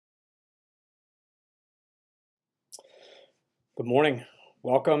Good morning.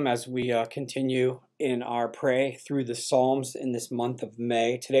 Welcome as we continue in our pray through the Psalms in this month of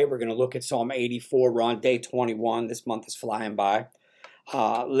May. Today we're going to look at Psalm 84. We're on day 21. This month is flying by.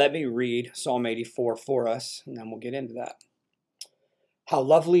 Let me read Psalm 84 for us, and then we'll get into that. How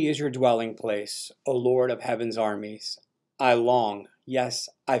lovely is your dwelling place, O Lord of heaven's armies. I long, yes,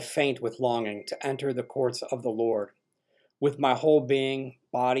 I faint with longing to enter the courts of the Lord. With my whole being,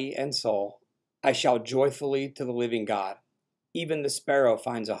 body, and soul, I shout joyfully to the living God. Even the sparrow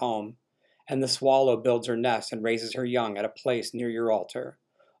finds a home, and the swallow builds her nest and raises her young at a place near your altar.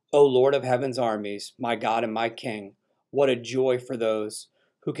 O Lord of heaven's armies, my God and my King, what a joy for those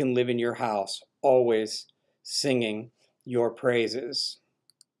who can live in your house, always singing your praises.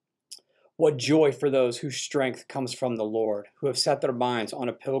 What joy for those whose strength comes from the Lord, who have set their minds on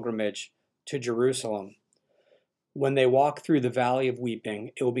a pilgrimage to Jerusalem. When they walk through the valley of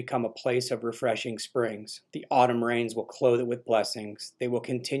weeping, it will become a place of refreshing springs. The autumn rains will clothe it with blessings. They will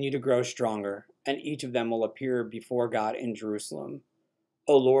continue to grow stronger, and each of them will appear before God in Jerusalem.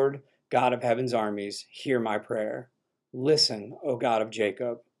 O Lord, God of heaven's armies, hear my prayer. Listen, O God of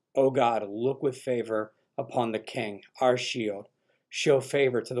Jacob. O God, look with favor upon the King, our shield. Show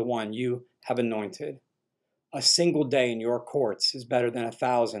favor to the one you have anointed. A single day in your courts is better than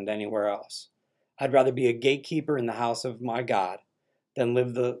 1,000 anywhere else. I'd rather be a gatekeeper in the house of my God than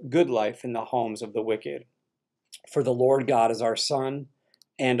live the good life in the homes of the wicked. For the Lord God is our sun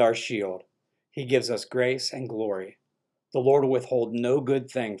and our shield. He gives us grace and glory. The Lord will withhold no good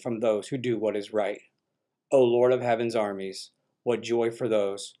thing from those who do what is right. O Lord of heaven's armies, what joy for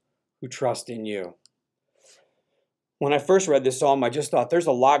those who trust in you. When I first read this psalm, I just thought there's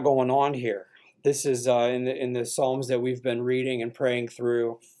a lot going on here. This is in the Psalms that we've been reading and praying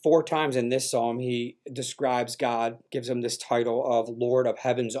through. 4 times in this psalm, he describes God, gives him this title of Lord of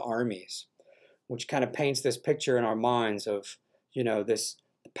Heaven's Armies, which kind of paints this picture in our minds of, this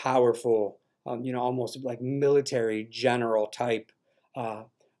powerful, almost like military general type of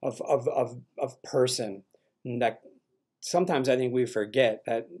person. And that sometimes I think we forget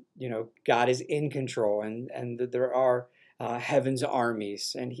that, God is in control and that there are heaven's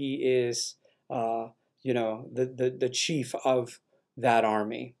armies, and he is the chief of that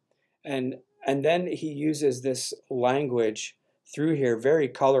army. And then he uses this language through here, very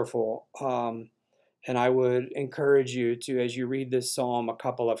colorful. And I would encourage you to, as you read this psalm a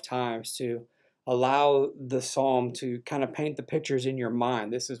couple of times, to allow the psalm to kind of paint the pictures in your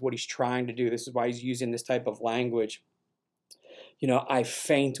mind. This is what he's trying to do. This is why he's using this type of language. I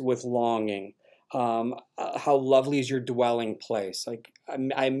faint with longing. How lovely is your dwelling place? Like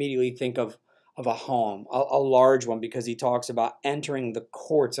I immediately think of a home, a large one, because he talks about entering the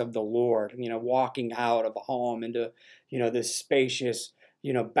courts of the Lord, walking out of a home into, this spacious,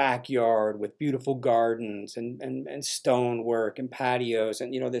 backyard with beautiful gardens and stonework and patios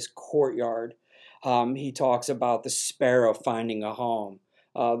and, this courtyard. He talks about the sparrow finding a home,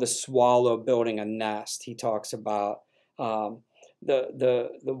 the swallow building a nest. He talks about the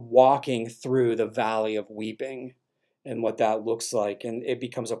walking through the valley of weeping and what that looks like, and it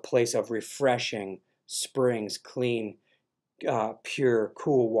becomes a place of refreshing springs, clean, pure,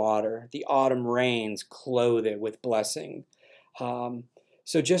 cool water. The autumn rains clothe it with blessing.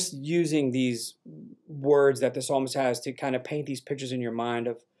 So just using these words that the psalmist has to kind of paint these pictures in your mind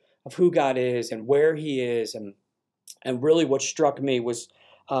of who God is and where he is, and really what struck me was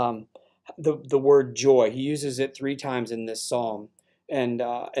the word joy. He uses it 3 times in this psalm. And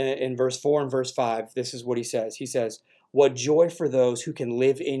in verse 4 and verse 5, this is what he says. He says, what joy for those who can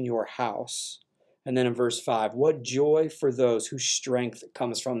live in your house. And then in verse 5, what joy for those whose strength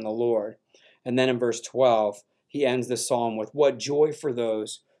comes from the Lord. And then in verse 12, he ends the psalm with, what joy for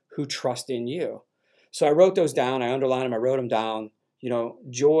those who trust in you. So I wrote those down. I underlined them. I wrote them down.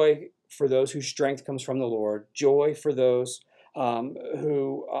 Joy for those whose strength comes from the Lord. Joy for those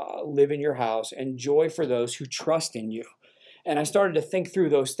who live in your house. And joy for those who trust in you. And I started to think through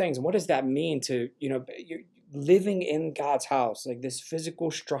those things. What does that mean to, living in God's house, like this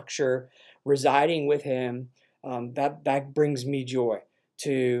physical structure, residing with him? That brings me joy.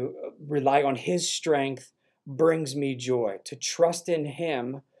 To rely on his strength brings me joy. To trust in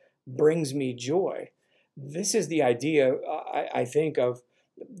him brings me joy. This is the idea, I think, of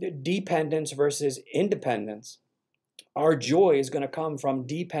dependence versus independence. Our joy is going to come from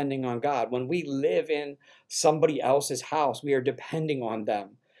depending on God. When we live in somebody else's house, we are depending on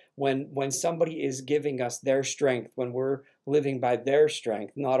them. When somebody is giving us their strength, when we're living by their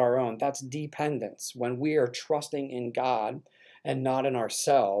strength, not our own, that's dependence. When we are trusting in God and not in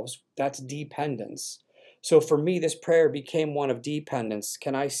ourselves, that's dependence. So for me, this prayer became one of dependence.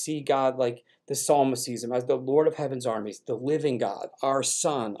 Can I see God like the psalmist sees him as the Lord of heaven's armies, the living God, our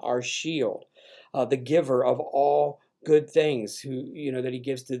son, our shield, the giver of all good things, who, that he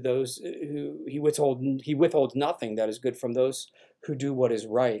gives to those who he withholds nothing that is good from those who do what is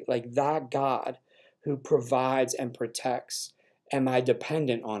right. Like that God who provides and protects. Am I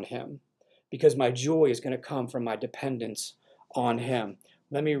dependent on him? Because my joy is going to come from my dependence on him.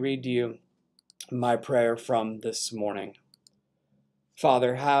 Let me read to you my prayer from this morning.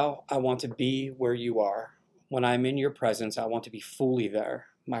 Father, how I want to be where you are. When I'm in your presence, I want to be fully there,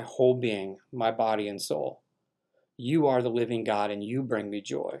 my whole being, my body and soul. You are the living God, and you bring me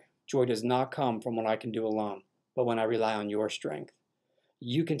joy. Joy does not come from what I can do alone, but when I rely on your strength.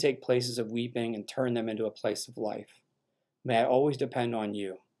 You can take places of weeping and turn them into a place of life. May I always depend on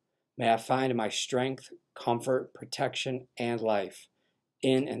you. May I find my strength, comfort, protection, and life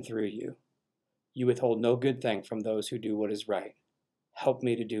in and through you. You withhold no good thing from those who do what is right. Help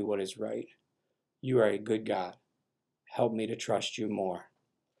me to do what is right. You are a good God. Help me to trust you more.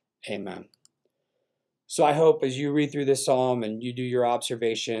 Amen. So I hope as you read through this psalm and you do your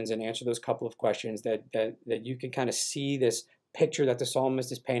observations and answer those couple of questions that you can kind of see this picture that the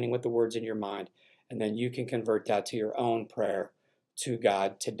psalmist is painting with the words in your mind, and then you can convert that to your own prayer to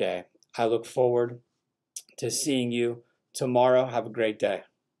God today. I look forward to seeing you tomorrow. Have a great day.